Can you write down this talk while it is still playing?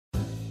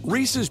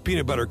Reese's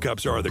peanut butter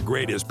cups are the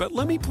greatest, but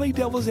let me play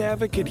devil's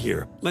advocate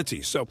here. Let's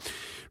see. So,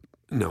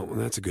 no,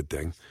 that's a good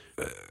thing.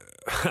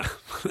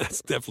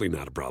 That's definitely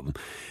not a problem.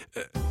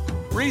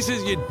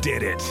 Reese's, you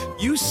did it.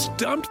 You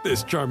stumped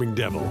this charming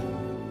devil.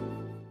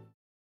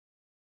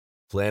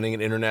 Planning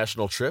an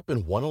international trip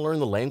and want to learn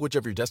the language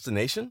of your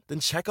destination? Then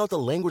check out the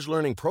language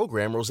learning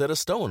program Rosetta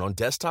Stone on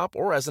desktop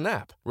or as an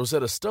app.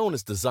 Rosetta Stone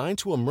is designed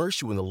to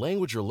immerse you in the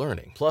language you're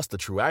learning. Plus, the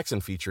True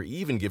Accent feature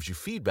even gives you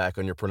feedback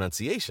on your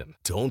pronunciation.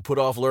 Don't put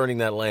off learning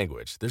that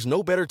language. There's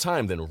no better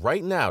time than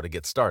right now to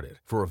get started.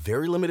 For a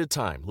very limited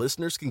time,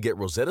 listeners can get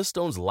Rosetta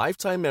Stone's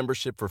lifetime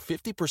membership for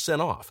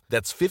 50% off.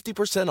 That's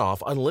 50%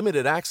 off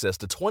unlimited access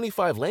to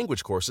 25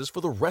 language courses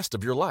for the rest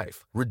of your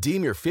life.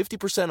 Redeem your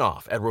 50%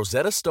 off at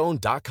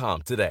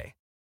rosettastone.com today.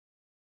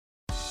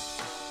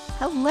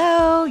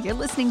 Hello, you're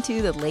listening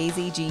to the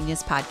Lazy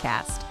Genius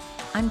Podcast.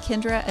 I'm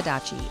Kendra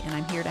Adachi, and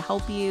I'm here to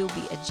help you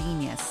be a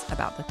genius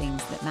about the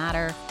things that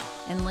matter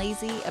and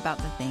lazy about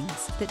the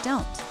things that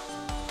don't.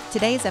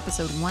 Today is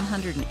episode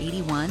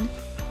 181,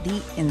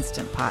 the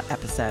Instant Pot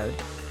episode.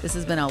 This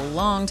has been a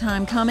long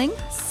time coming,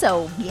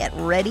 so get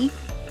ready.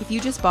 If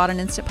you just bought an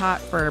Instant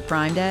Pot for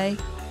Prime Day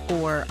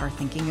or are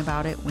thinking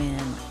about it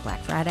when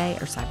Black Friday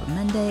or Cyber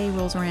Monday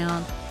rolls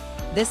around,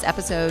 this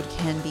episode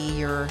can be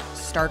your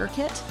starter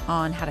kit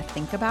on how to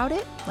think about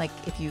it, like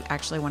if you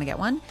actually want to get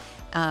one,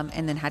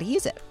 and then how to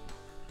use it.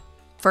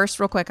 First,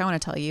 real quick, I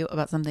want to tell you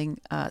about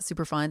something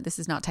super fun. This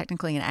is not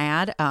technically an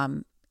ad.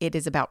 It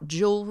is about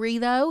jewelry,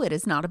 though. It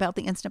is not about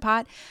the Instant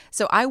Pot.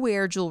 So I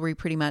wear jewelry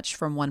pretty much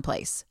from one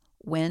place,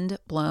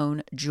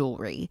 Windblown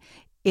Jewelry.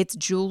 It's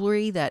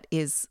jewelry that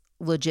is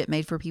legit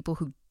made for people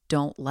who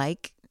don't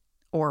like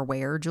or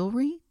wear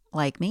jewelry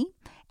like me,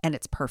 and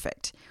it's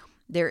perfect.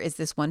 There is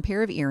this one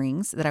pair of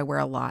earrings that I wear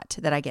a lot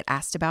that I get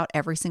asked about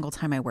every single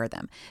time I wear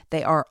them.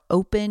 They are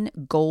open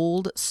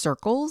gold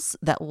circles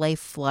that lay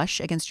flush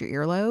against your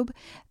earlobe.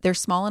 They're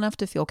small enough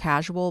to feel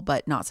casual,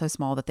 but not so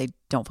small that they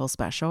don't feel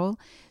special.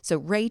 So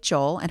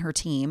Rachel and her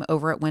team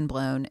over at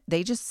Windblown,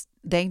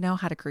 they know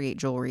how to create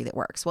jewelry that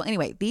works. Well,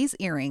 anyway, these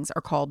earrings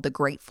are called the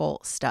Grateful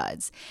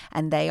Studs,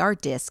 and they are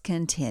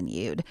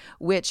discontinued,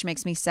 which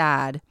makes me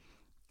sad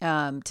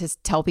to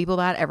tell people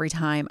that every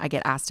time I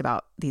get asked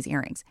about these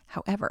earrings.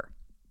 However,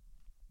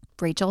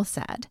 Rachel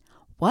said,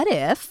 what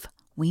if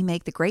we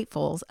make the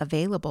Gratefuls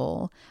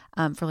available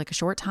for like a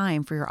short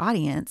time for your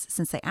audience,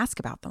 since they ask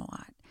about them a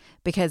lot?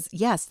 Because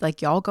yes,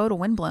 like y'all go to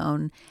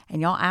Windblown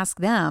and y'all ask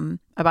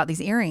them about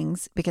these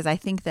earrings, because I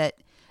think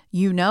that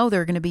you know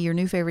they're going to be your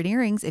new favorite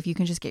earrings if you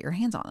can just get your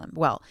hands on them.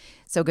 Well,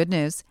 so good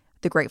news.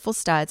 The Grateful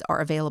Studs are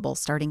available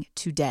starting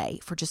today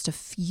for just a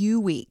few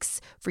weeks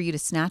for you to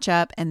snatch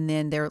up, and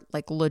then they're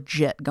like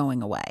legit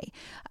going away.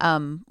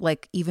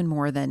 Like even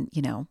more than,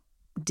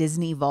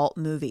 Disney Vault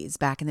movies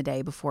back in the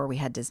day before we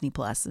had Disney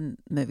Plus and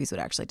movies would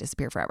actually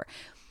disappear forever.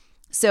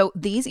 So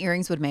these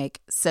earrings would make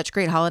such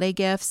great holiday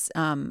gifts.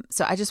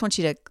 So I just want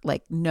you to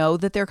know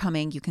that they're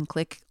coming. You can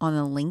click on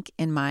the link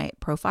in my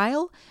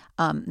profile.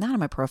 Not on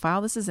my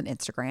profile. This is an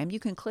Instagram. You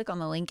can click on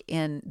the link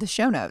in the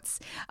show notes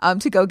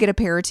to go get a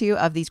pair or two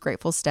of these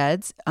Grateful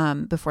Studs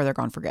before they're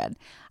gone for good.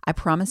 I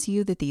promise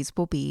you that these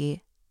will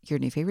be your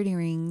new favorite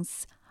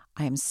earrings.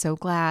 I am so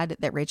glad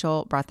that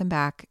Rachel brought them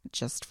back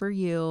just for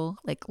you,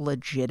 like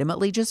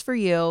legitimately just for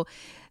you.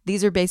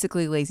 These are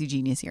basically Lazy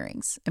Genius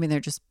earrings. I mean,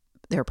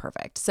 they're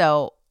perfect.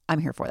 So I'm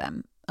here for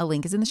them. A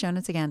link is in the show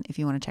notes again if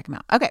you want to check them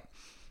out. Okay,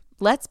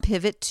 let's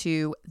pivot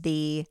to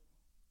the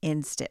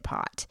Instant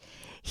Pot.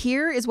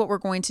 Here is what we're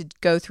going to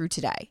go through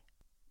today.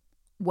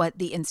 What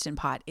the Instant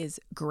Pot is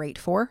great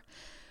for,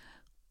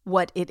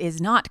 what it is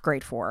not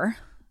great for,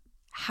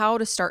 how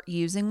to start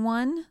using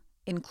one,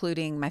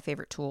 including my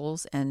favorite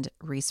tools and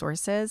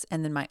resources,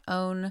 and then my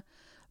own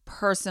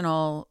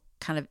personal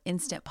kind of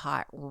Instant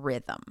Pot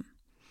rhythm.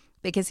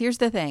 Because here's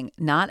the thing,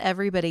 not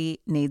everybody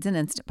needs an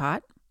Instant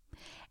Pot,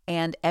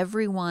 and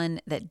everyone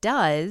that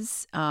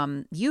does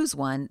use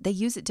one, they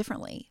use it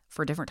differently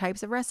for different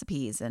types of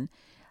recipes and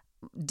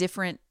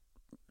different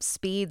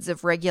speeds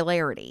of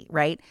regularity,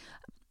 right?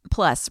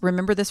 Plus,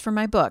 remember this from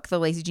my book, The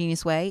Lazy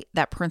Genius Way,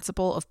 that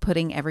principle of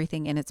putting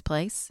everything in its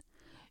place.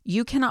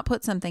 You cannot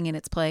put something in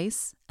its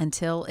place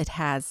until it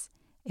has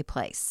a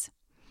place.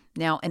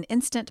 Now, an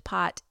Instant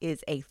Pot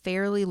is a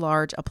fairly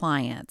large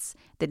appliance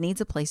that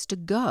needs a place to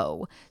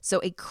go. So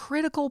a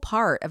critical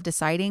part of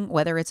deciding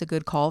whether it's a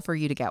good call for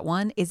you to get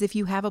one is if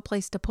you have a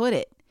place to put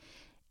it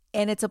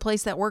and it's a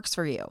place that works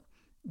for you.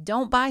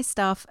 Don't buy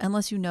stuff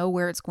unless you know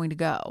where it's going to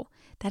go.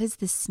 That is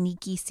the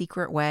sneaky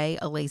secret way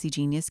a lazy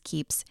genius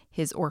keeps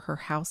his or her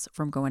house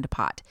from going to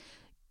pot.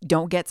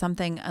 Don't get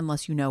something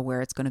unless you know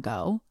where it's going to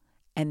go,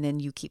 and then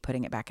you keep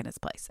putting it back in its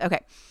place.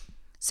 Okay.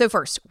 So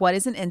first, what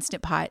is an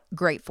Instant Pot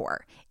great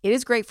for? It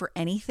is great for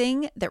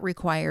anything that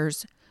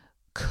requires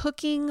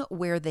cooking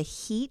where the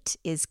heat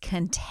is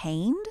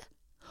contained,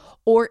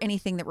 or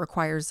anything that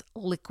requires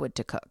liquid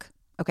to cook.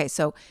 Okay,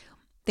 so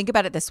think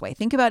about it this way.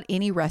 Think about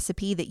any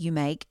recipe that you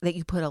make that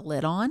you put a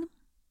lid on,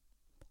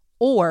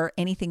 or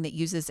anything that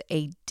uses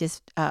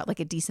like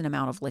a decent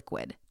amount of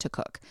liquid to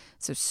cook.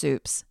 So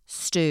soups,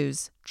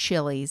 stews,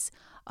 chilies,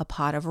 a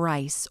pot of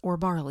rice or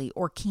barley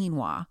or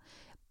quinoa,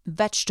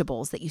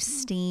 vegetables that you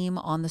steam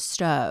on the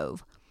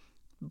stove,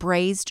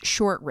 braised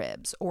short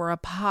ribs or a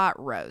pot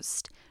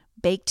roast,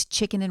 baked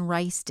chicken and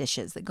rice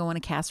dishes that go in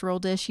a casserole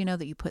dish,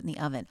 that you put in the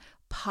oven,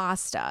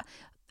 pasta.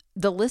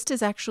 The list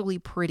is actually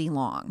pretty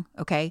long,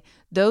 okay?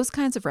 Those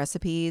kinds of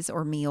recipes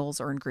or meals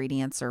or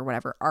ingredients or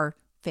whatever are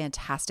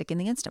fantastic in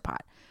the Instant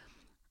Pot.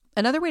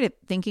 Another way of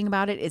thinking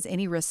about it is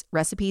any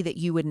recipe that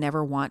you would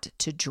never want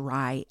to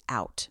dry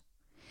out.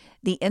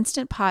 The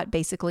Instant Pot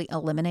basically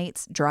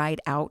eliminates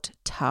dried out,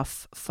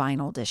 tough,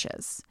 final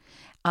dishes.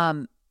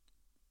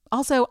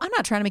 Also, I'm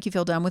not trying to make you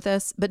feel dumb with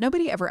this, but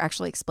nobody ever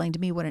actually explained to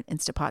me what an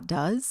Instant Pot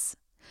does.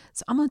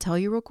 So I'm going to tell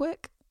you real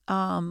quick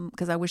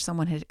because I wish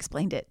someone had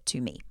explained it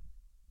to me.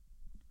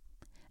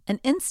 An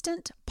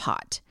Instant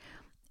Pot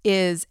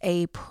is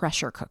a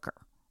pressure cooker.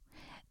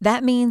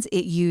 That means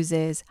it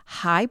uses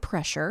high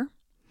pressure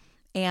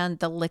and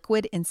the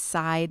liquid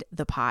inside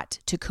the pot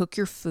to cook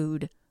your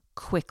food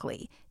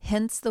quickly,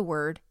 hence the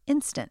word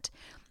instant.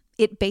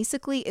 It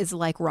basically is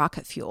like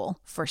rocket fuel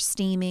for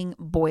steaming,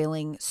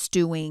 boiling,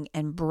 stewing,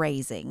 and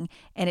braising,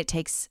 and it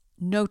takes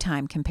no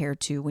time compared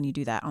to when you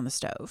do that on the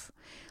stove.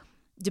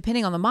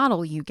 Depending on the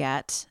model you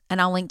get, and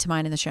I'll link to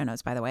mine in the show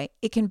notes, by the way,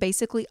 it can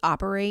basically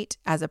operate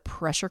as a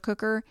pressure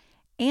cooker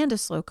and a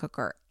slow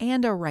cooker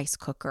and a rice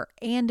cooker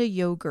and a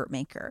yogurt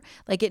maker.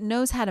 Like it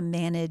knows how to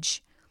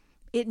manage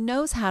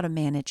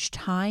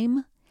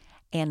time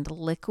and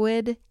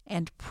liquid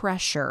and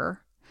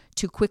pressure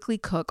to quickly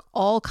cook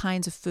all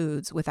kinds of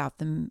foods without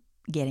them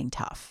getting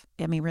tough.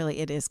 I mean, really,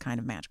 it is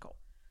kind of magical.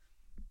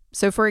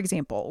 So for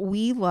example,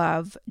 we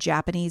love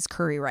Japanese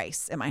curry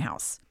rice at my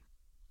house.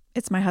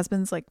 It's my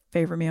husband's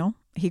favorite meal.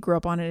 He grew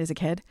up on it as a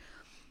kid.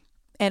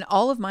 And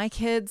all of my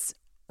kids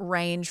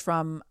range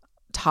from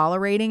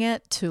tolerating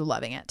it to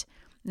loving it.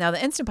 Now,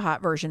 the Instant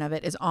Pot version of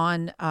it is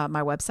on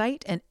my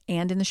website and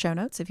in the show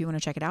notes if you want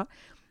to check it out.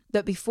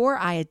 But before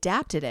I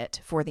adapted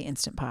it for the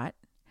Instant Pot,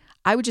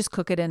 I would just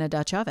cook it in a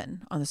Dutch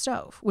oven on the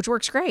stove, which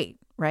works great,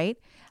 right?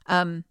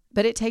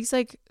 But it takes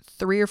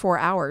 3 or 4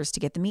 hours to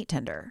get the meat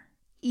tender,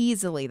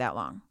 easily that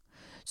long.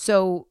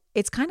 So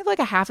it's kind of like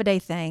a half a day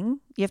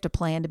thing you have to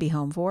plan to be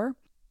home for,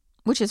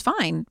 which is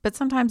fine. But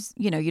sometimes,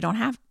 you don't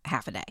have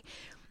half a day.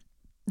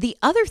 The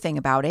other thing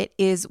about it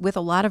is with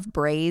a lot of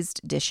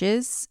braised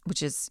dishes,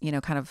 which is,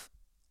 kind of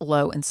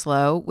low and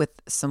slow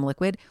with some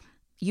liquid,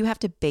 you have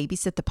to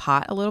babysit the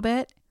pot a little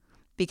bit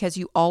because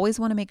you always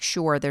want to make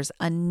sure there's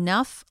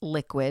enough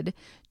liquid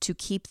to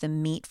keep the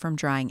meat from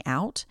drying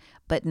out,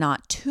 but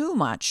not too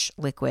much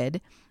liquid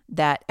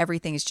that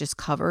everything is just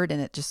covered and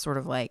it just sort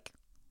of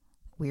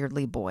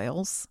weirdly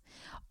boils.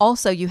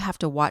 Also, you have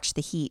to watch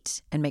the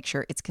heat and make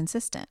sure it's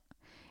consistent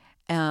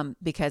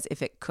because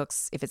if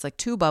it's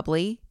too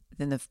bubbly,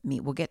 then the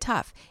meat will get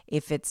tough.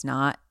 If it's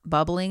not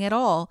bubbling at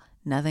all,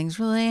 nothing's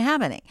really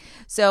happening.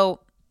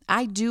 So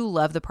I do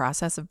love the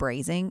process of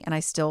braising and I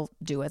still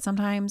do it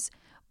sometimes,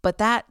 but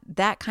that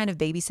kind of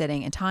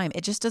babysitting and time,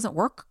 it just doesn't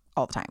work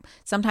all the time.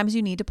 Sometimes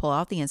you need to pull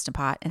out the Instant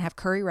Pot and have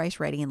curry rice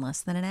ready in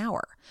less than an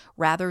hour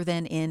rather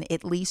than in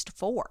at least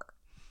 4.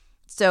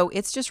 So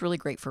it's just really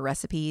great for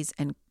recipes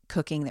and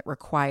cooking that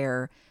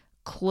require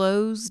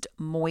closed,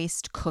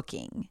 moist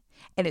cooking.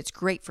 And it's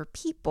great for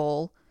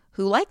people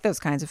who like those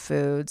kinds of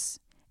foods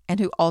and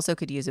who also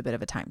could use a bit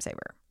of a time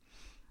saver.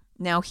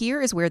 Now,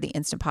 here is where the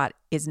Instant Pot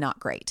is not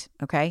great,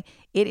 okay?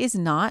 It is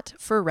not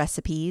for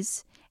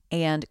recipes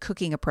and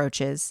cooking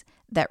approaches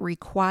that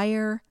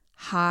require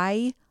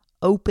high,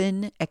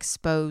 open,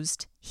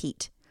 exposed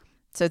heat.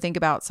 So think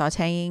about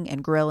sauteing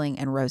and grilling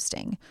and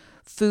roasting,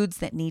 foods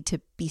that need to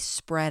be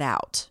spread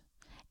out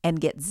and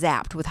get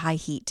zapped with high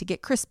heat to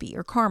get crispy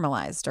or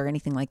caramelized or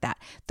anything like that.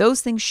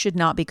 Those things should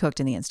not be cooked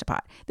in the Instant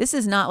Pot. This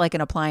is not like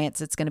an appliance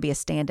that's going to be a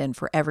stand-in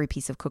for every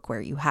piece of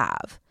cookware you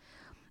have.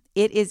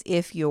 It is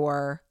if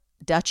your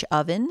Dutch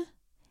oven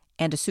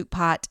and a soup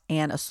pot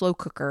and a slow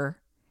cooker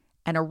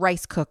and a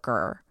rice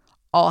cooker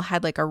all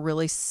had a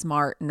really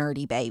smart,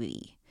 nerdy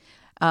baby.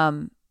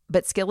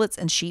 But skillets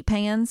and sheet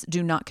pans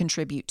do not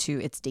contribute to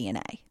its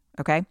DNA,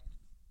 okay?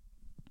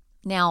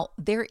 Now,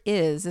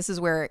 this is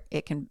where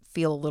it can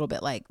feel a little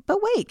bit but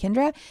wait,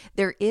 Kendra,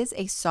 there is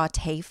a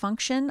saute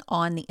function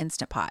on the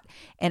Instant Pot,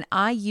 and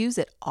I use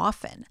it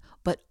often,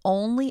 but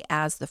only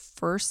as the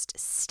first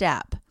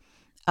step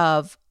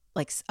of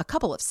a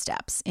couple of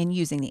steps in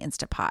using the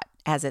Instant Pot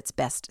as its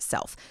best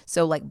self.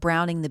 So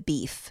browning the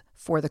beef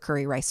for the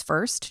curry rice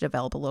first to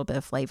develop a little bit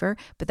of flavor,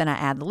 but then I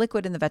add the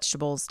liquid and the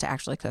vegetables to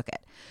actually cook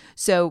it.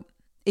 So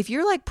if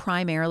you're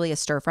primarily a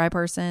stir fry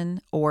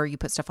person or you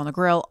put stuff on the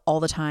grill all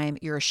the time,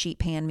 you're a sheet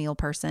pan meal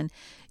person,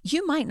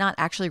 you might not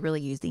actually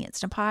really use the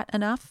Instant Pot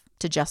enough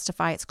to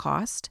justify its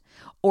cost,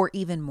 or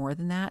even more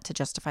than that to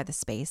justify the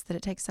space that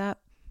it takes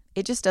up.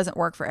 It just doesn't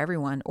work for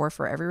everyone or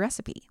for every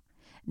recipe.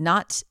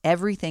 Not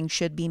everything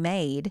should be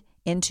made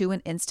into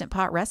an Instant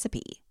Pot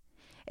recipe.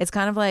 It's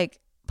kind of like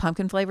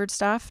pumpkin flavored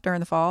stuff during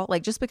the fall.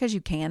 Like, just because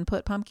you can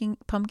put pumpkin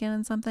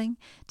in something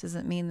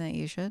doesn't mean that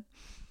you should.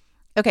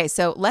 Okay,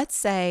 so let's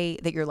say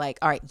that you're like,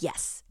 all right,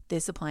 yes,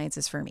 this appliance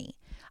is for me.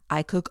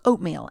 I cook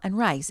oatmeal and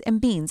rice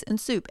and beans and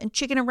soup and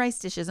chicken and rice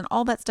dishes and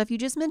all that stuff you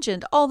just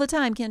mentioned all the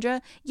time,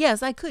 Kendra.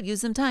 Yes, I could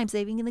use some time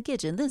saving in the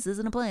kitchen. This is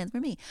an appliance for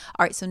me.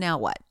 All right, so now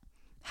what?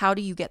 How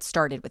do you get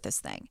started with this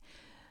thing?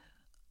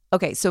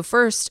 Okay, so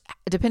first,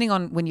 depending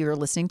on when you're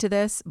listening to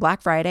this,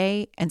 Black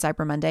Friday and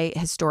Cyber Monday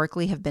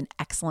historically have been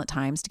excellent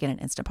times to get an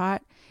Instant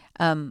Pot.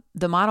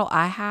 The model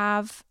I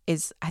have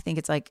is, I think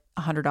it's like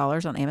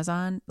 $100 on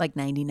Amazon, like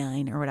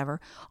 $99 or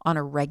whatever on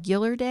a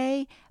regular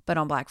day. But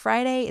on Black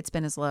Friday, it's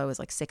been as low as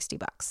like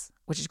 $60,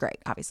 which is great,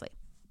 obviously.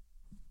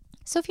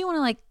 So if you want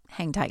to like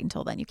hang tight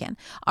until then, you can.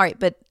 All right,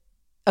 but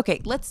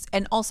okay, let's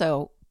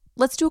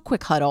do a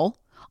quick huddle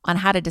on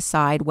how to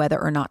decide whether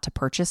or not to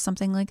purchase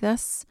something like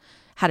this,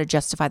 how to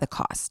justify the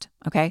cost.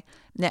 Okay.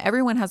 Now,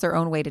 everyone has their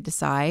own way to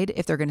decide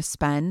if they're going to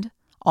spend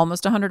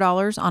almost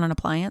 $100 on an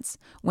appliance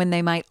when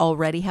they might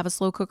already have a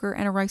slow cooker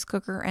and a rice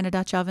cooker and a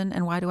Dutch oven.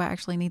 And why do I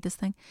actually need this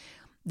thing?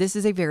 This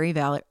is a very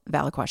valid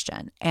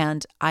question.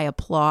 And I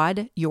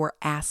applaud your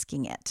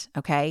asking it.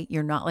 Okay.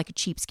 You're not like a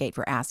cheapskate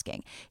for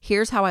asking.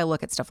 Here's how I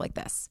look at stuff like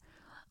this.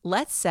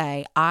 Let's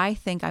say I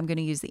think I'm going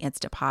to use the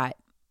Instant Pot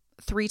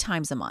 3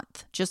 times a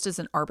month, just as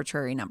an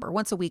arbitrary number.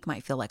 Once a week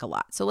might feel like a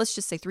lot. So let's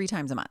just say 3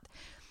 times a month.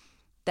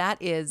 That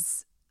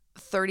is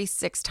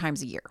 36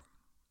 times a year.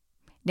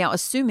 Now,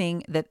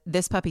 assuming that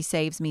this puppy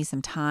saves me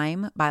some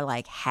time by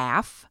like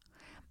half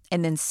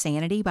and then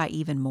sanity by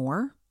even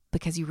more,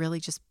 because you really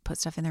just put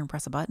stuff in there and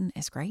press a button,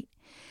 is great.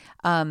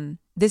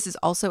 This is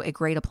also a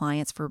great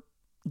appliance for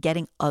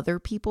getting other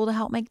people to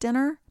help make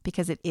dinner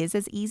because it is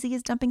as easy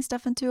as dumping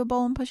stuff into a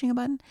bowl and pushing a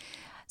button.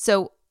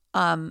 So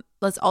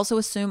let's also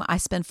assume I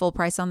spend full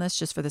price on this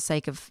just for the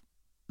sake of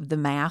the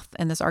math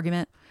in this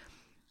argument.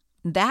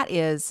 That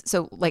is,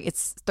 so like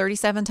it's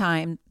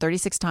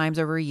 36 times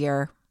over a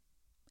year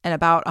and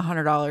about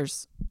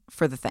 $100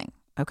 for the thing.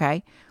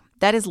 Okay.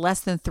 That is less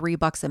than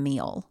 $3 a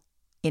meal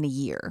in a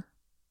year.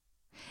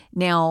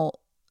 Now,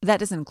 that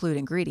doesn't include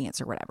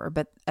ingredients or whatever,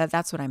 but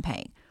that's what I'm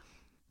paying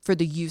for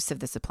the use of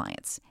this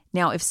appliance.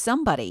 Now, if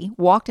somebody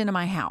walked into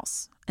my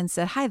house and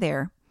said, "Hi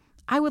there,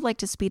 I would like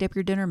to speed up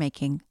your dinner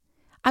making.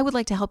 I would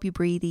like to help you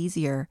breathe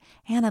easier,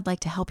 and I'd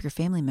like to help your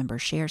family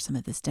members share some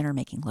of this dinner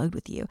making load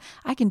with you.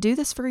 I can do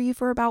this for you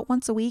for about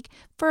once a week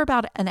for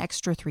about an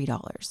extra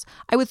 $3.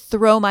 I would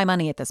throw my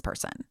money at this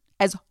person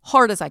as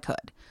hard as I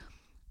could.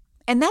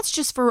 And that's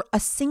just for a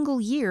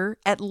single year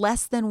at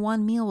less than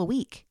 1 meal a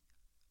week,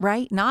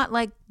 right? Not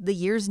like the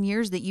years and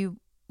years that you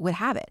would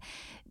have it.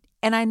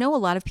 And I know a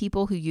lot of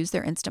people who use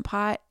their Instant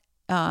Pot,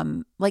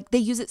 like they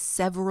use it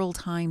several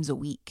times a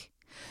week.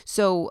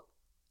 So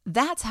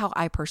that's how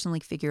I personally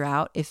figure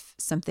out if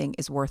something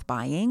is worth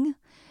buying.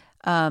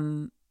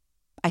 I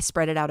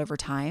spread it out over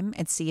time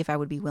and see if I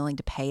would be willing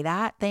to pay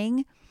that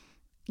thing,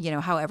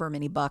 however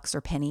many bucks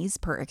or pennies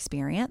per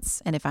experience.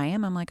 And if I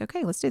am, I'm like,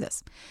 okay, let's do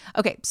this.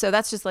 Okay, so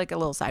that's just like a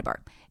little sidebar.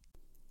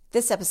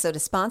 This episode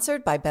is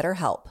sponsored by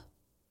BetterHelp.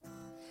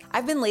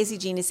 I've been lazy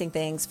geniusing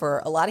things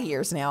for a lot of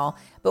years now,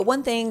 but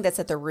one thing that's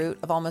at the root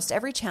of almost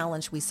every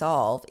challenge we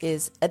solve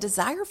is a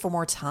desire for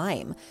more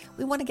time.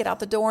 We want to get out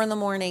the door in the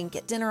morning,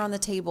 get dinner on the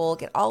table,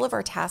 get all of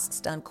our tasks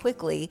done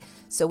quickly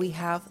so we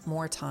have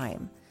more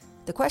time.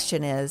 The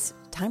question is,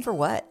 time for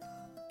what?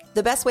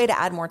 The best way to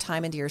add more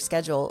time into your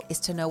schedule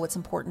is to know what's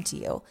important to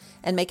you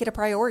and make it a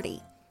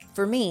priority.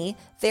 For me,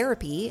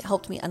 therapy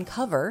helped me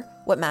uncover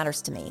what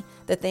matters to me,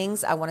 the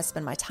things I want to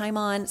spend my time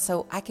on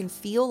so I can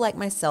feel like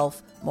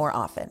myself more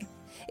often.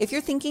 If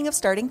you're thinking of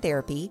starting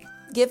therapy,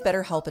 give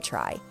BetterHelp a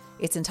try.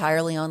 It's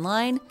entirely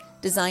online,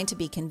 designed to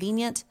be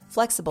convenient,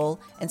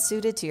 flexible, and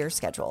suited to your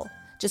schedule.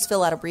 Just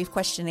fill out a brief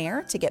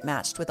questionnaire to get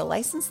matched with a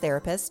licensed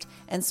therapist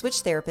and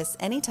switch therapists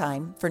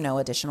anytime for no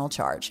additional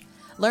charge.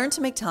 Learn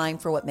to make time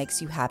for what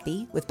makes you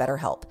happy with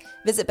BetterHelp.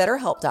 Visit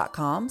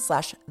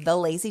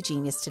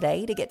BetterHelp.com/TheLazyGenius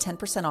today to get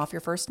 10% off your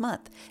first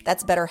month.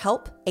 That's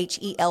BetterHelp,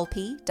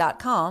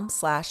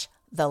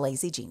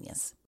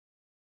 HELP.com/TheLazyGenius.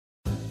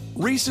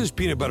 Reese's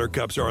peanut butter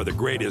cups are the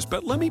greatest,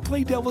 but let me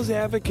play devil's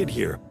advocate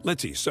here.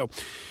 Let's see. So,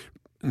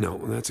 no,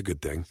 that's a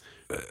good thing.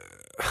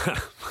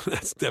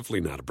 That's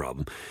definitely not a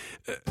problem.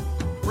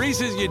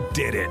 Reese's, you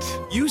did it.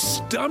 You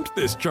stumped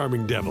this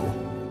charming devil.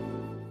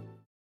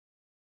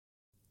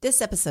 This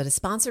episode is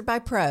sponsored by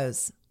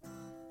Prose.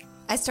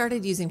 I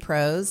started using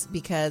Prose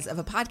because of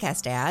a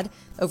podcast ad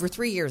over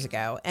 3 years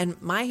ago,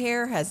 and my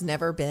hair has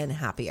never been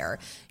happier.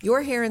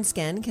 Your hair and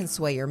skin can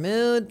sway your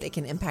mood, they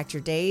can impact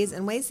your days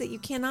in ways that you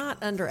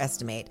cannot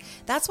underestimate.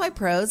 That's why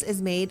Prose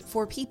is made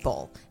for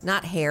people,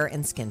 not hair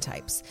and skin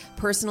types.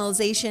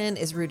 Personalization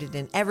is rooted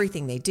in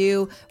everything they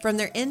do, from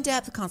their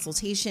in-depth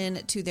consultation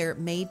to their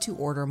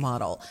made-to-order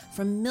model.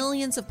 From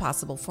millions of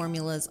possible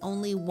formulas,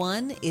 only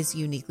one is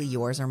uniquely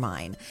yours or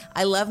mine.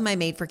 I love my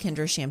Made for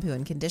Kendra shampoo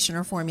and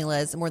conditioner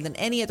formulas more than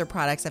any other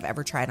products I've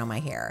ever tried on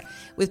my hair.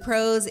 With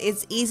Prose,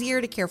 it's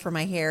easier to care for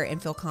my hair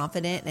and feel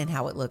confident in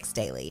how it looks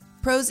daily.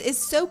 Prose is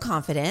so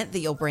confident that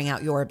you'll bring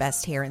out your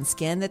best hair and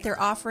skin that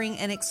they're offering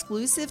an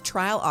exclusive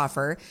trial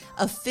offer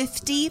of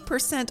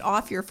 50%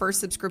 off your first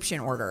subscription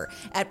order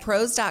at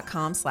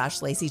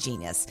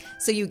prose.com/lazygenius.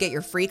 So you get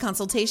your free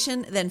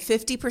consultation, then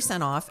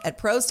 50% off at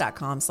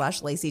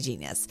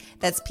prose.com/lazygenius.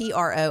 That's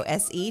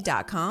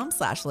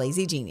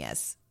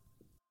prose.com/lazygenius.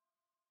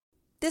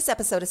 This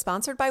episode is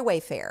sponsored by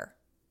Wayfair.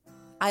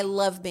 I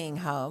love being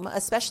home,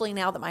 especially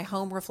now that my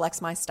home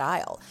reflects my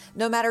style.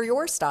 No matter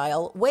your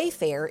style,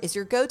 Wayfair is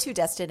your go-to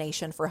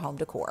destination for home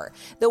decor.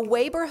 The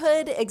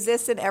Wayborhood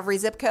exists in every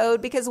zip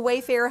code because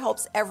Wayfair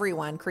helps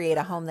everyone create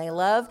a home they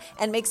love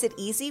and makes it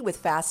easy with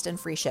fast and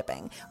free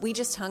shipping. We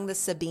just hung the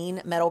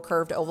Sabine metal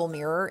curved oval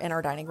mirror in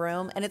our dining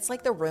room, and it's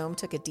like the room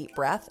took a deep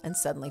breath and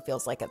suddenly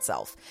feels like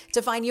itself.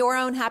 To find your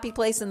own happy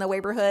place in the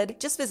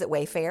Wayborhood, just visit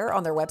Wayfair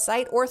on their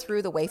website or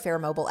through the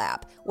Wayfair mobile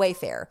app.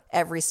 Wayfair,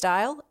 every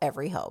style,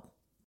 every home.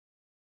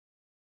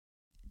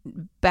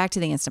 Back to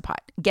the Instant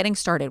Pot, getting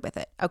started with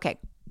it. Okay.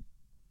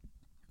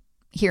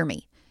 Hear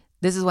me.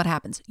 This is what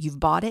happens. You've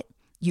bought it.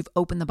 You've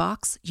opened the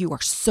box. You are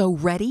so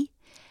ready.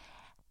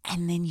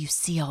 And then you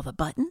see all the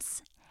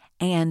buttons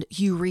and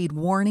you read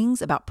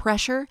warnings about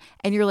pressure.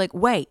 And you're like,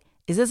 wait,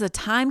 is this a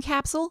time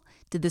capsule?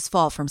 Did this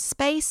fall from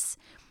space?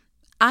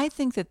 I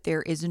think that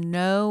there is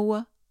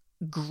no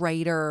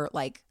greater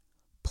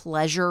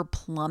pleasure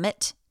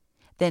plummet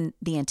than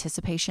the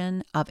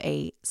anticipation of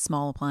a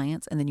small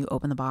appliance, and then you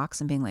open the box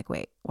and being like,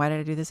 wait, why did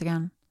I do this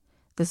again?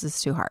 This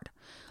is too hard.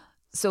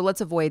 So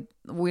let's avoid,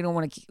 we don't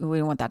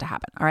want that to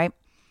happen. All right.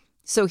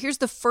 So here's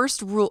the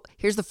first rule.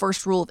 Here's the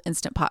first rule of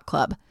Instant Pot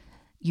Club.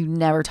 You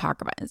never talk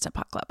about Instant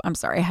Pot Club. I'm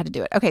sorry, I had to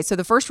do it. Okay. So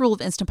the first rule of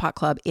Instant Pot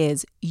Club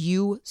is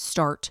you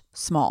start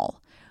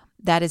small.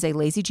 That is a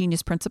Lazy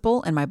Genius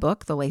principle in my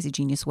book, The Lazy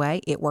Genius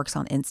Way. It works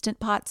on Instant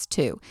Pots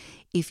too.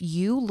 If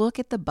you look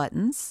at the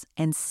buttons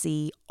and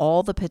see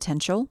all the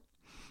potential,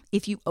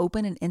 if you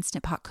open an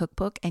Instant Pot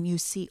cookbook and you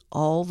see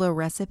all the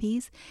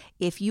recipes,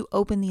 if you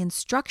open the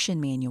instruction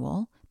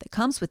manual that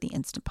comes with the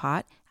Instant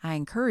Pot, I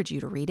encourage you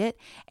to read it,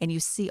 and you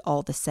see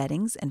all the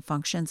settings and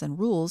functions and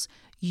rules,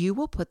 you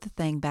will put the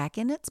thing back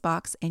in its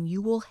box and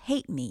you will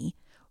hate me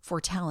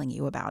for telling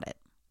you about it.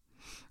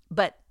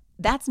 But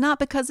that's not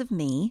because of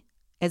me.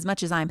 As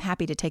much as I'm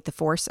happy to take the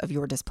force of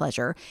your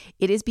displeasure,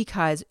 it is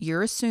because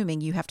you're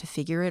assuming you have to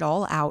figure it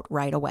all out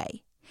right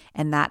away.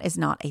 And that is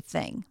not a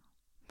thing.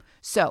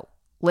 So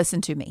listen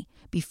to me.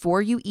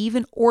 Before you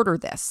even order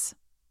this,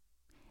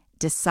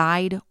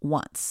 decide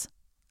once.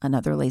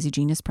 Another Lazy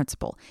Genius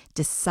principle.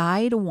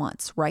 Decide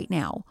once right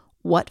now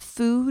what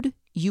food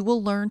you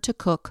will learn to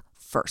cook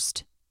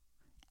first.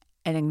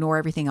 And ignore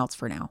everything else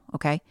for now,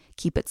 okay?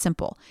 Keep it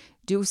simple.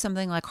 Do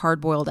something like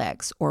hard-boiled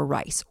eggs or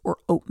rice or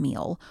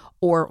oatmeal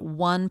or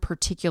one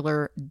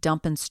particular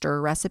dump and stir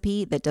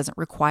recipe that doesn't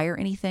require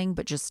anything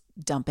but just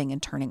dumping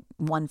and turning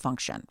one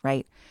function,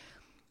 right?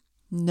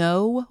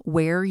 Know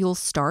where you'll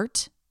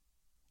start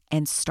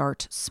and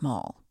start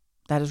small.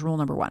 That is rule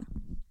number 1.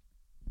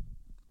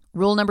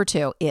 Rule number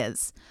 2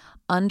 is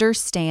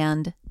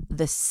understand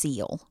the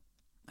seal,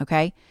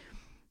 okay?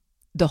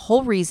 The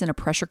whole reason a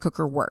pressure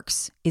cooker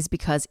works is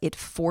because it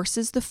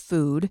forces the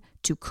food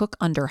to cook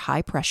under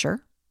high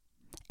pressure.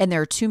 And there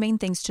are 2 main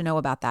things to know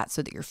about that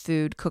so that your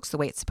food cooks the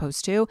way it's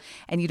supposed to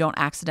and you don't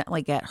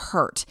accidentally get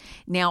hurt.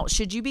 Now,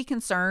 should you be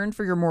concerned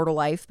for your mortal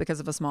life because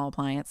of a small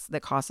appliance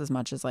that costs as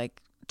much as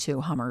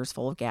 2 Hummers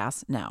full of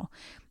gas? No,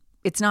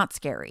 it's not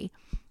scary.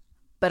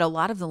 But a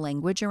lot of the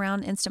language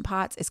around Instant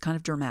Pots is kind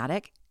of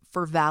dramatic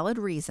for valid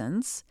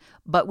reasons,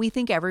 but we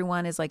think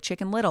everyone is like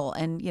Chicken Little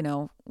and,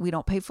 we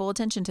don't pay full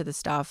attention to the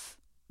stuff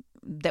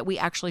that we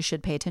actually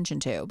should pay attention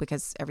to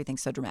because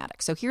everything's so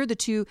dramatic. So here are the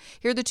two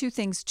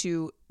things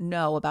to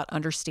know about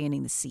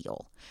understanding the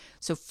seal.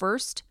 So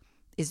first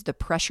is the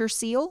pressure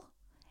seal,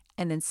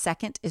 and then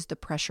second is the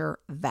pressure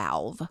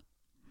valve.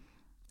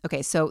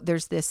 Okay, so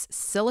there's this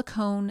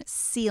silicone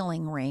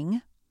sealing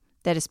ring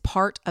that is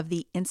part of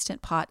the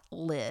Instant Pot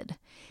lid.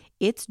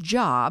 Its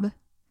job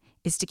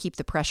is to keep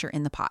the pressure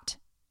in the pot.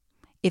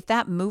 If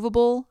that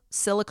movable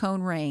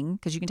silicone ring,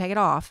 because you can take it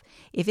off,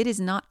 if it is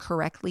not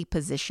correctly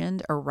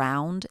positioned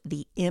around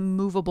the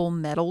immovable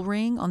metal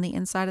ring on the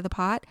inside of the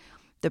pot,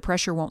 the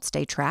pressure won't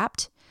stay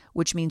trapped,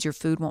 which means your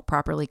food won't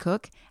properly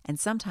cook, and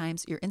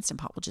sometimes your Instant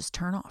Pot will just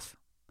turn off,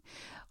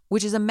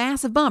 which is a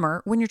massive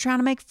bummer when you're trying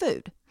to make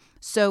food.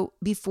 So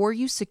before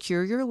you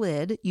secure your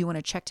lid, you want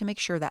to check to make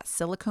sure that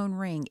silicone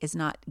ring is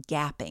not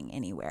gapping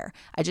anywhere.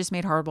 I just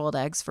made hard-boiled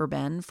eggs for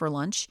Ben for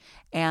lunch,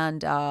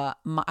 and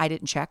I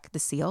didn't check the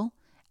seal,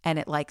 and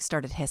it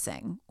started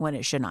hissing when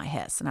it should not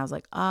hiss. And I was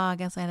like, I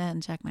guess I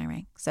didn't check my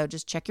ring. So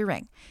just check your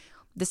ring.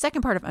 The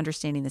second part of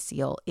understanding the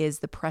seal is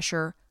the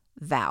pressure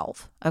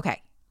valve.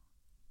 Okay,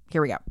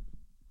 here we go.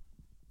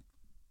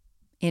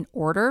 In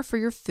order for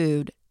your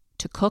food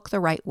to cook the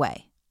right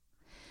way,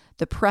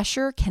 the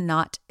pressure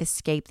cannot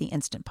escape the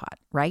Instant Pot,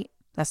 right?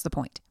 That's the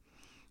point.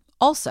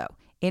 Also,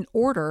 in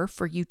order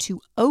for you to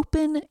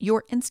open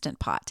your Instant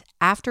Pot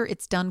after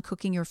it's done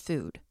cooking your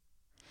food,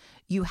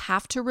 you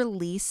have to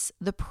release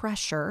the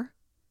pressure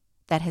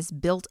that has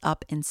built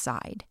up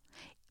inside.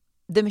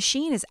 The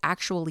machine is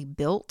actually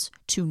built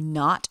to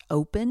not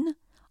open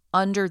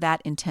under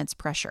that intense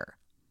pressure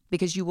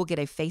because you will get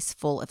a face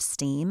full of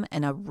steam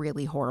and a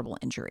really horrible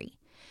injury.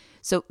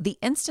 So the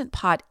Instant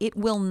Pot, it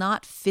will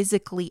not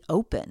physically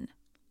open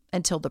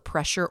until the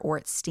pressure or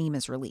its steam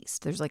is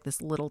released. There's like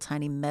this little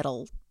tiny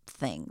metal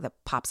thing that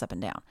pops up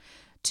and down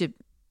to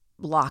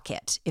lock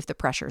it if the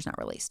pressure is not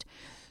released.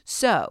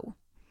 So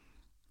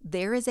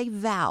there is a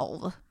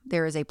valve,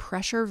 there is a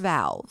pressure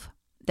valve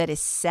that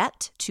is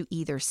set to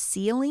either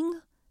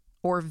sealing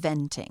or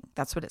venting.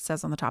 That's what it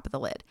says on the top of the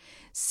lid.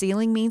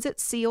 Sealing means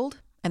it's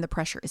sealed and the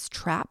pressure is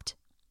trapped.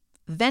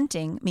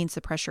 Venting means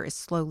the pressure is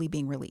slowly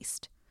being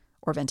released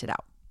or vented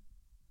out.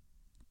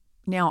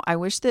 Now, I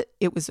wish that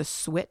it was a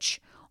switch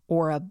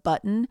or a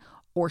button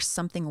or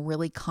something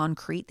really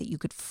concrete that you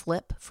could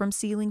flip from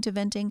sealing to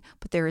venting,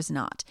 but there is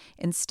not.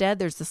 Instead,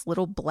 there's this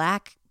little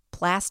black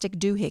plastic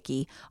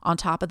doohickey on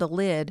top of the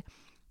lid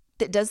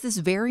that does this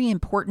very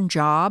important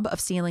job of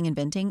sealing and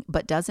venting,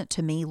 but doesn't,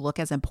 to me, look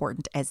as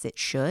important as it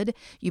should.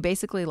 You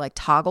basically like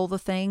toggle the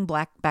thing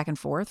back and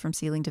forth from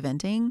sealing to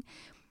venting.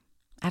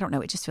 I don't know,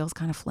 it just feels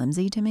kind of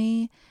flimsy to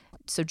me.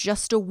 So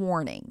just a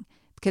warning,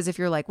 because if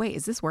you're like, wait,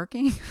 is this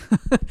working?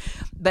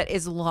 But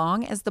as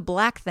long as the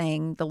black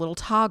thing, the little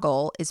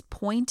toggle, is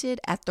pointed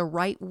at the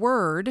right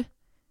word,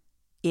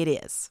 it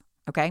is,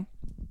 okay?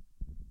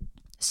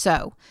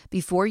 So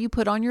before you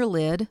put on your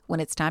lid,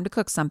 when it's time to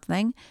cook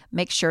something,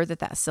 make sure that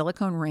that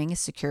silicone ring is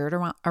secured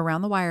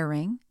around the wire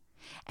ring.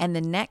 And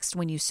then next,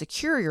 when you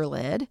secure your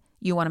lid,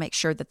 you want to make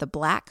sure that the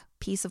black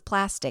piece of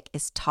plastic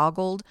is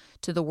toggled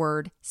to the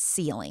word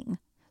sealing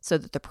so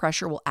that the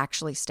pressure will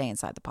actually stay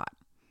inside the pot.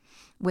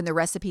 When the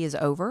recipe is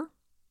over,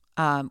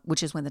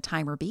 which is when the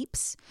timer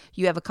beeps,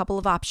 you have a couple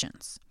of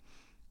options.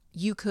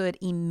 You could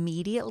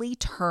immediately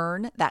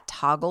turn that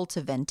toggle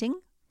to venting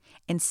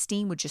and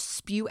steam would just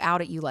spew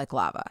out at you like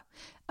lava.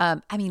 I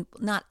mean,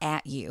 not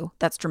at you.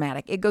 That's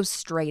dramatic. It goes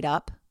straight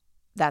up.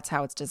 That's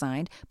how it's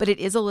designed. But it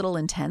is a little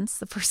intense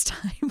the first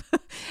time.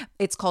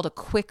 It's called a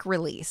quick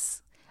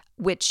release,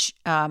 which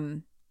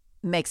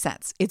makes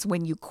sense. It's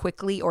when you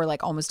quickly or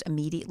like almost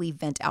immediately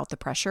vent out the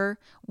pressure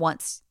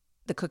once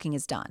the cooking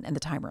is done and the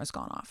timer has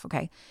gone off,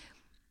 okay?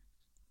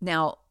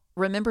 Now,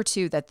 remember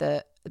too that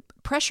the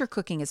pressure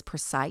cooking is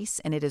precise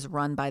and it is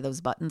run by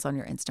those buttons on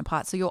your Instant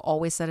Pot. So you'll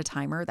always set a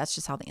timer. That's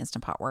just how the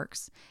Instant Pot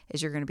works,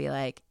 is you're going to be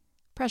like,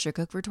 pressure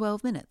cook for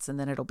 12 minutes, and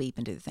then it'll beep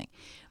and do the thing.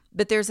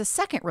 But there's a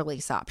second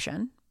release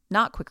option,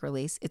 not quick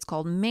release. It's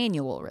called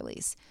manual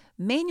release.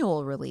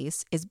 Manual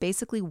release is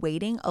basically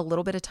waiting a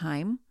little bit of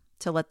time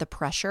to let the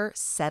pressure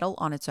settle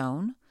on its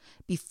own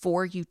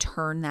before you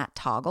turn that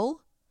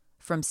toggle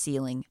from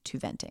sealing to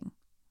venting.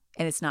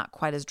 And it's not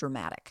quite as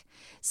dramatic.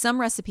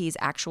 Some recipes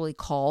actually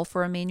call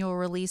for a manual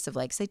release of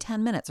like, say,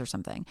 10 minutes or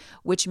something,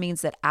 which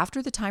means that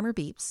after the timer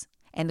beeps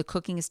and the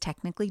cooking is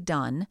technically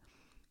done,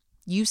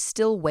 you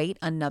still wait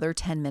another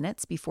 10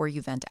 minutes before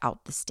you vent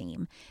out the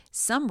steam.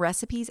 Some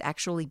recipes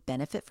actually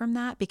benefit from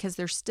that because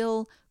there's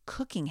still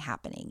cooking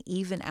happening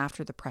even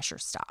after the pressure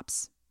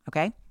stops,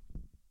 okay?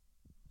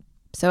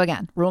 So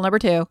again, rule number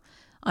 2,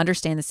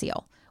 understand the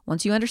seal.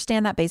 Once you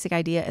understand that basic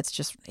idea,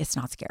 it's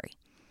not scary.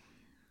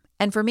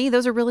 And for me,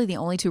 those are really the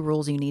only 2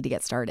 rules you need to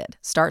get started.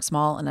 Start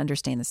small and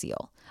understand the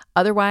seal.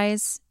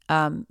 Otherwise,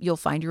 you'll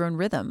find your own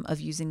rhythm of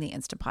using the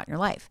Instant Pot in your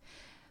life,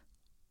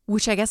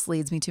 which I guess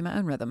leads me to my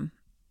own rhythm.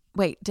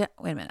 Wait a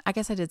minute. I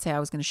guess I did say I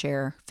was going to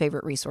share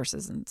favorite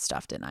resources and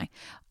stuff, didn't I?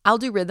 I'll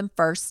do rhythm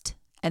first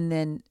and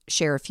then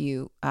share a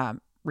few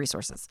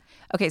resources.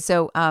 Okay,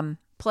 so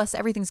plus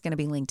everything's going to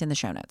be linked in the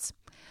show notes.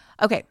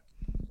 Okay,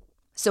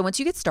 so once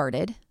you get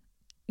started,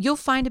 you'll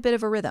find a bit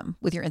of a rhythm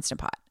with your Instant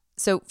Pot.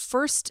 So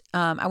first,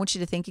 I want you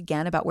to think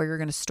again about where you're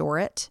going to store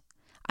it.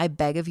 I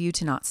beg of you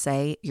to not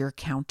say your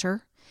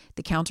counter.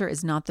 The counter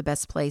is not the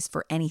best place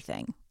for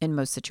anything in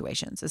most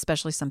situations,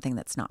 especially something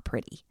that's not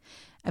pretty.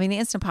 I mean, the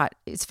Instant Pot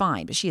is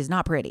fine, but she is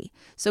not pretty.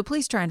 So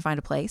please try and find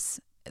a place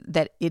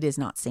that it is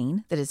not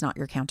seen, that is not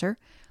your counter.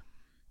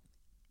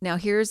 Now,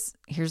 here's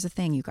the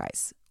thing, you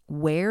guys.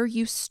 Where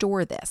you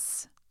store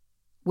this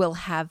will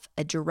have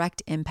a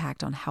direct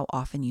impact on how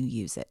often you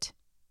use it.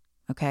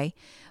 Okay?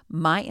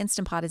 My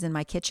Instant Pot is in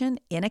my kitchen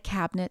in a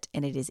cabinet,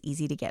 and it is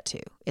easy to get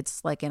to.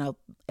 It's like in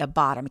a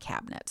bottom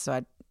cabinet.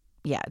 So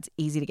it's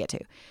easy to get to.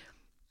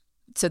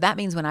 So that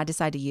means when I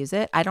decide to use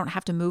it, I don't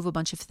have to move a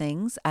bunch of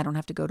things. I don't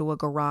have to go to a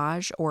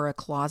garage or a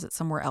closet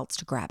somewhere else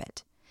to grab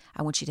it.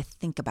 I want you to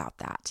think about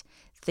that.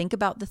 Think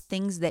about the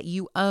things that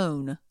you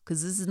own,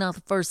 because this is not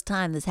the first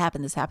time this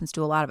happened. This happens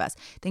to a lot of us.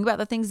 Think about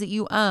the things that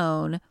you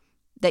own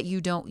that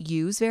you don't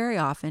use very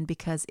often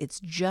because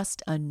it's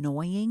just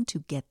annoying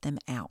to get them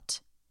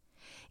out.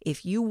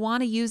 If you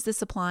want to use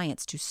this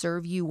appliance to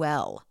serve you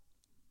well,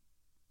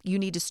 you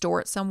need to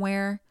store it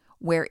somewhere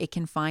where it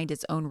can find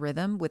its own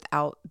rhythm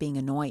without being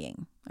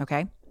annoying,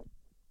 okay?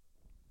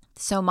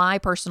 So my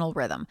personal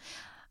rhythm.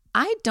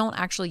 I don't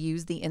actually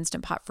use the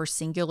Instant Pot for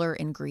singular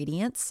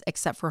ingredients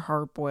except for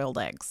hard-boiled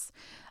eggs.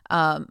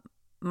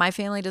 my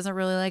family doesn't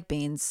really like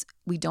beans.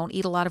 We don't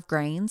eat a lot of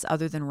grains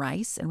other than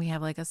rice. And we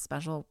have like a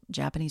special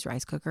Japanese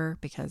rice cooker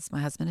because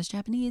my husband is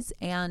Japanese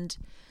and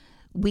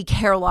we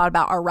care a lot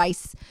about our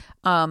rice.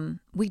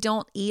 We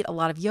don't eat a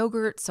lot of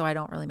yogurt, so I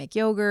don't really make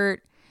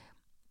yogurt.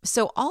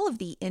 So all of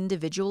the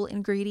individual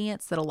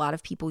ingredients that a lot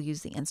of people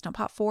use the Instant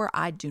Pot for,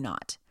 I do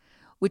not,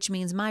 which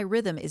means my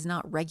rhythm is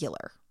not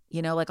regular.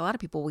 You know, like a lot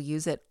of people will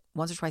use it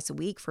once or twice a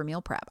week for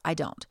meal prep. I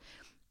don't.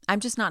 I'm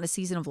just not in a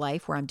season of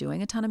life where I'm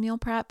doing a ton of meal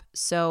prep.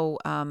 So,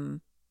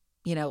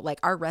 you know, like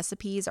our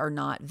recipes are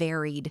not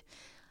varied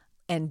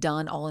and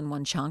done all in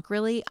one chunk,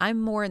 really.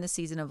 I'm more in the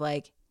season of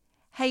like,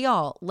 hey,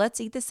 y'all, let's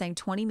eat the same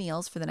 20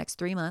 meals for the next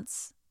 3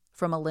 months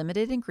from a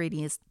limited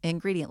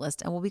ingredient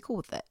list, and we'll be cool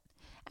with it.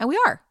 And we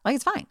are. Like,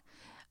 it's fine.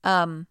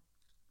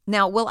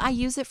 Now, will I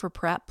use it for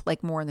prep,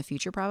 like more in the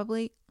future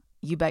probably?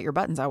 You bet your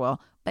buttons I will,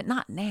 but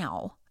not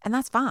now. And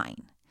that's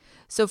fine.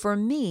 So for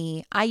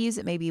me, I use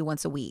it maybe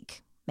once a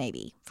week,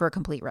 maybe, for a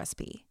complete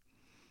recipe.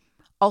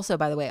 Also,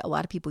 by the way, a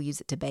lot of people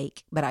use it to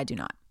bake, but I do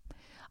not.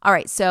 All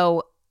right,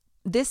 so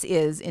this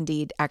is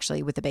indeed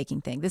actually with the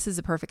baking thing. This is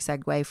a perfect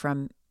segue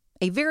from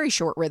a very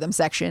short rhythm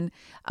section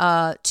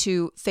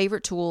to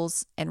favorite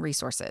tools and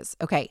resources.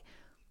 Okay,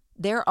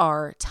 there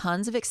are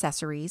tons of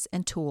accessories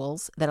and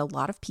tools that a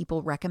lot of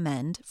people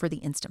recommend for the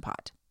Instant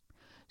Pot.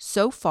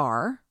 So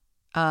far,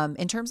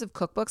 in terms of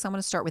cookbooks, I'm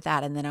going to start with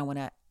that, and then I want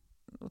to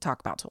talk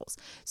about tools.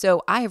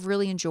 So I have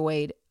really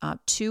enjoyed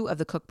 2 of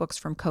the cookbooks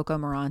from Coco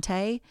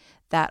Morante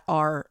that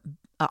are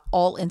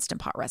all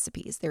Instant Pot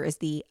recipes. There is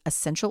the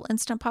Essential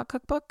Instant Pot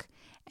Cookbook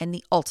and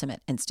the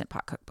Ultimate Instant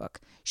Pot Cookbook.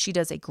 She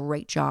does a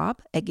great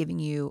job at giving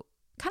you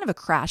kind of a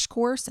crash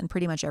course and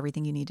pretty much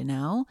everything you need to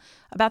know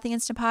about the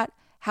Instant Pot.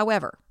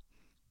 However,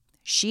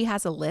 she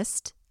has a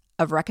list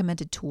of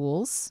recommended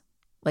tools,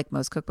 like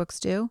most cookbooks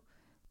do.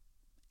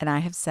 And I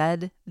have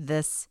said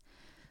this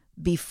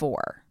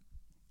before.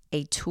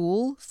 A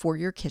tool for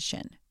your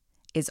kitchen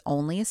is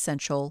only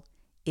essential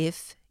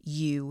if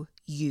you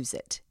use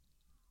it.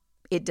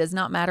 It does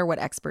not matter what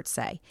experts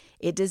say.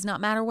 It does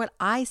not matter what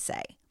I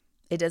say.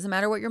 It doesn't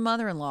matter what your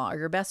mother-in-law or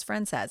your best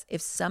friend says.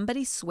 If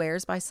somebody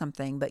swears by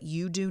something but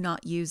you do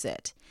not use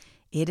it,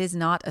 it is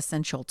not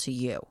essential to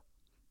you.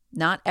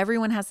 Not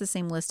everyone has the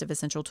same list of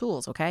essential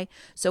tools, okay?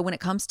 So when it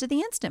comes to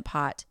the Instant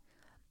Pot,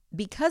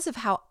 because of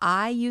how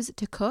I use it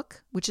to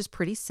cook, which is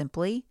pretty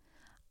simply,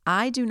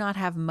 I do not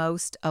have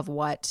most of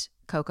what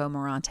Coco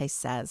Morante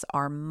says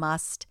are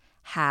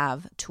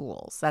must-have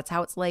tools. That's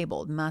how it's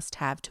labeled,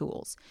 must-have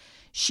tools.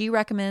 She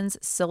recommends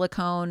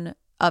silicone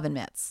oven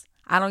mitts.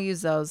 I don't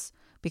use those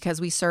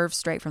because we serve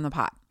straight from the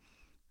pot.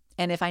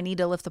 And if I need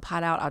to lift the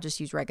pot out, I'll just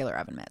use regular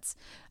oven mitts.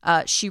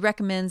 She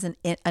recommends an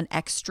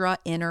extra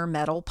inner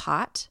metal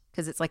pot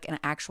because it's like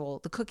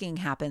the cooking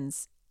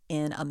happens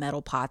in a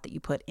metal pot that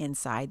you put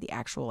inside the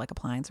actual like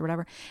appliance or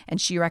whatever.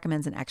 And she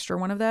recommends an extra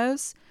one of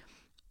those.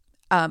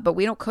 But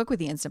we don't cook with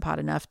the Instant Pot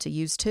enough to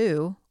use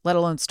 2, let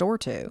alone store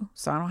 2.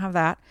 So I don't have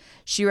that.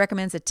 She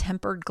recommends a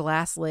tempered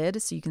glass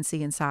lid so you can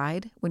see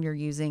inside when you're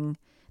using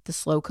the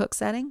slow cook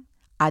setting.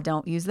 I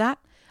don't use that.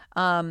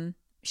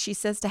 She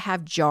says to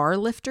have jar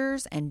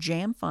lifters and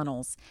jam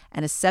funnels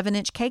and a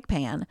 7-inch cake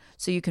pan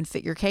so you can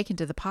fit your cake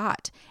into the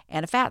pot,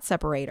 and a fat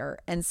separator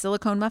and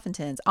silicone muffin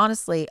tins.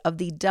 Honestly, of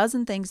the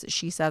dozen things that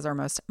she says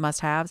are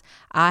must-haves,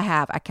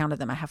 I counted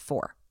them. I have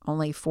 4,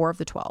 only 4 of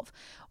the 12.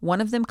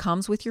 One of them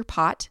comes with your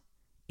pot.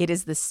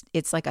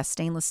 It's like a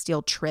stainless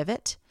steel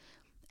trivet.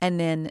 And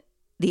then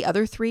the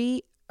other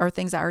 3 are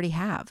things I already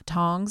have: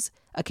 tongs,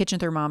 a kitchen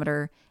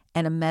thermometer,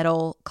 and a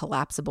metal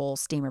collapsible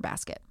steamer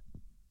basket.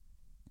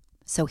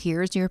 So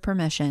here's your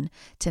permission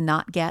to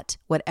not get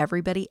what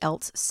everybody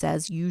else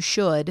says you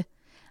should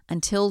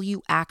until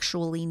you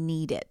actually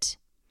need it.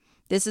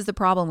 This is the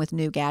problem with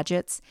new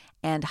gadgets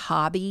and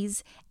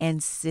hobbies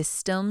and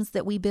systems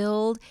that we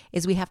build,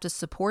 is we have to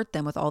support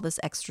them with all this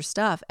extra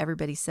stuff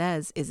everybody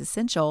says is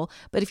essential.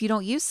 But if you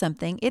don't use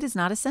something, it is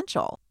not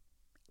essential.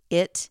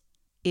 It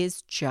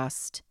is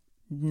just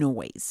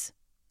noise.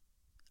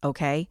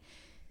 Okay?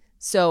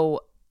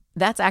 So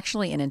that's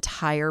actually an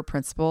entire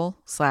principle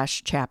 /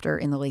 chapter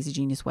in the Lazy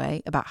Genius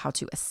Way about how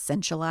to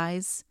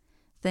essentialize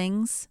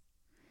things.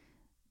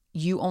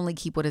 You only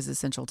keep what is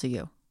essential to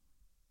you.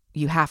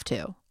 You have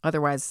to.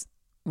 Otherwise,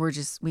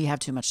 we have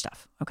too much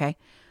stuff. Okay.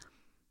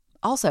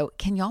 Also,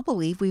 can y'all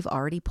believe we've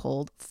already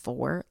pulled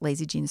 4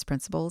 Lazy Genius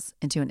principles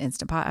into an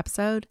Instant Pot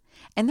episode?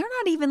 And they're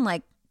not even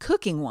like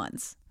cooking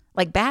ones,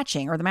 like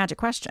batching or the magic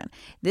question.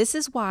 This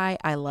is why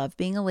I love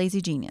being a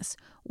lazy genius.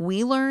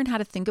 We learn how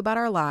to think about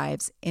our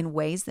lives in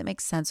ways that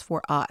make sense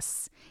for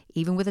us,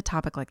 even with a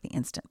topic like the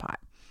Instant Pot.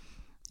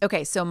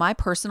 Okay, so my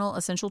personal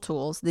essential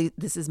tools,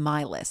 this is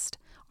my list,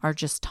 are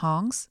just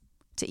tongs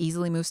to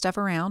easily move stuff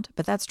around,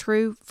 but that's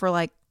true for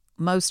like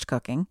most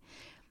cooking.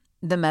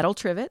 The metal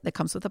trivet that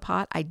comes with the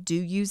pot, I do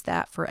use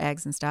that for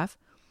eggs and stuff.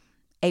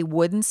 A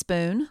wooden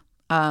spoon,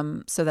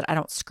 so that I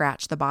don't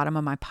scratch the bottom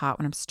of my pot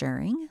when I'm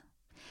stirring.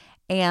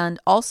 And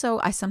also,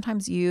 I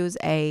sometimes use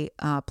a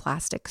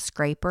plastic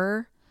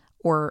scraper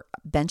or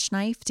bench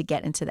knife to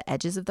get into the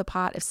edges of the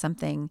pot if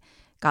something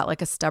got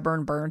like a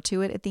stubborn burn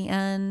to it at the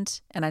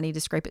end and I need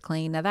to scrape it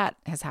clean. Now that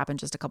has happened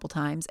just a couple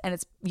times and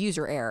it's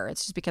user error.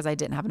 It's just because I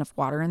didn't have enough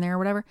water in there or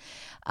whatever.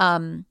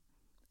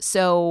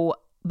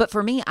 But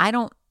for me, I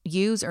don't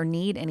use or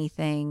need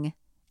anything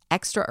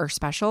extra or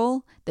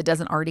special that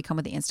doesn't already come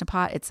with the Instant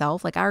Pot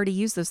itself. Like I already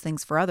use those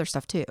things for other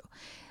stuff too.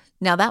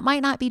 Now that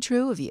might not be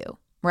true of you,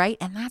 right?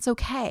 And that's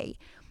okay.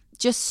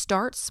 Just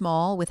start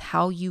small with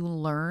how you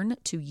learn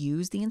to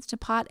use the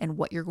Instant Pot and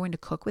what you're going to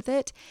cook with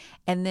it.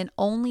 And then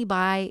only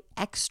buy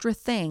extra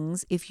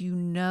things if you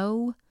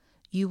know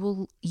you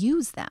will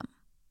use them.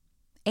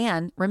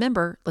 And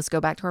remember, let's go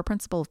back to our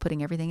principle of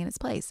putting everything in its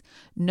place.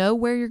 Know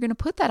where you're going to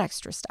put that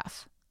extra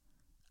stuff.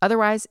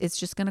 Otherwise, it's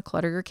just going to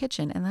clutter your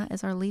kitchen. And that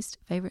is our least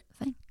favorite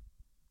thing.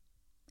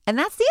 And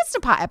that's the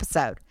Instant Pot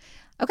episode.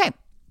 Okay.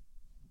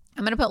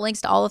 I'm going to put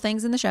links to all the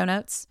things in the show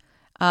notes.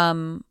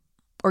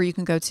 Or you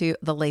can go to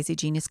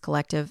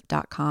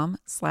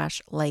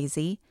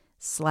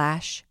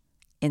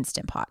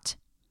thelazygeniuscollective.com/lazy/Instant Pot.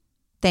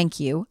 Thank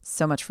you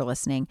so much for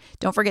listening.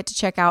 Don't forget to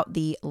check out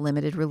the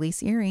limited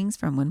release earrings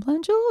from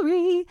Windblown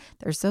Jewelry.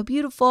 They're so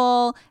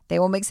beautiful. They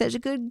will make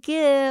such good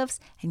gifts.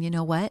 And you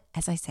know what?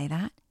 As I say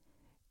that,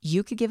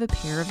 you could give a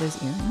pair of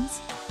those earrings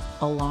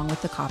along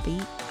with the copy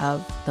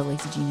of The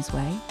Lazy Genius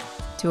Way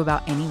to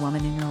about any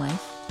woman in your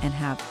life and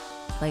have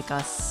like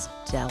a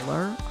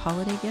stellar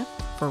holiday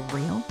gift for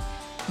real.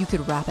 You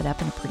could wrap it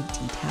up in a pretty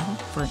tea towel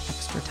for an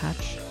extra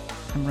touch.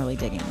 I'm really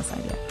digging this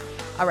idea.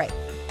 All right,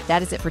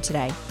 that is it for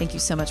today. Thank you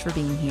so much for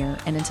being here.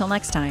 And until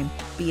next time,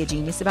 be a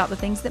genius about the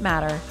things that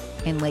matter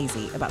and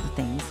lazy about the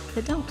things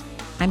that don't.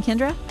 I'm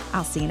Kendra.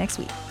 I'll see you next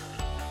week.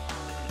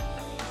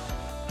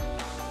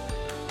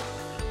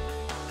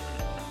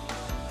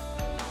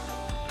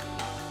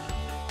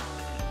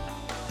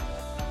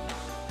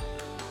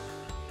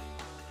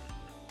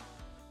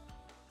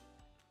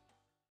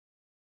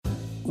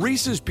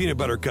 Reese's peanut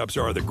butter cups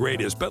are the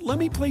greatest, but let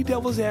me play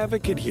devil's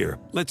advocate here.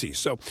 Let's see.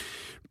 So,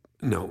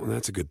 no,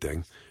 that's a good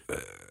thing.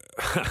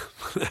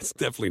 That's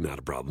definitely not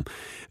a problem.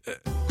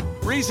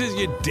 Reese's,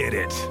 you did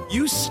it.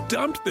 You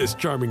stumped this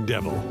charming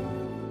devil.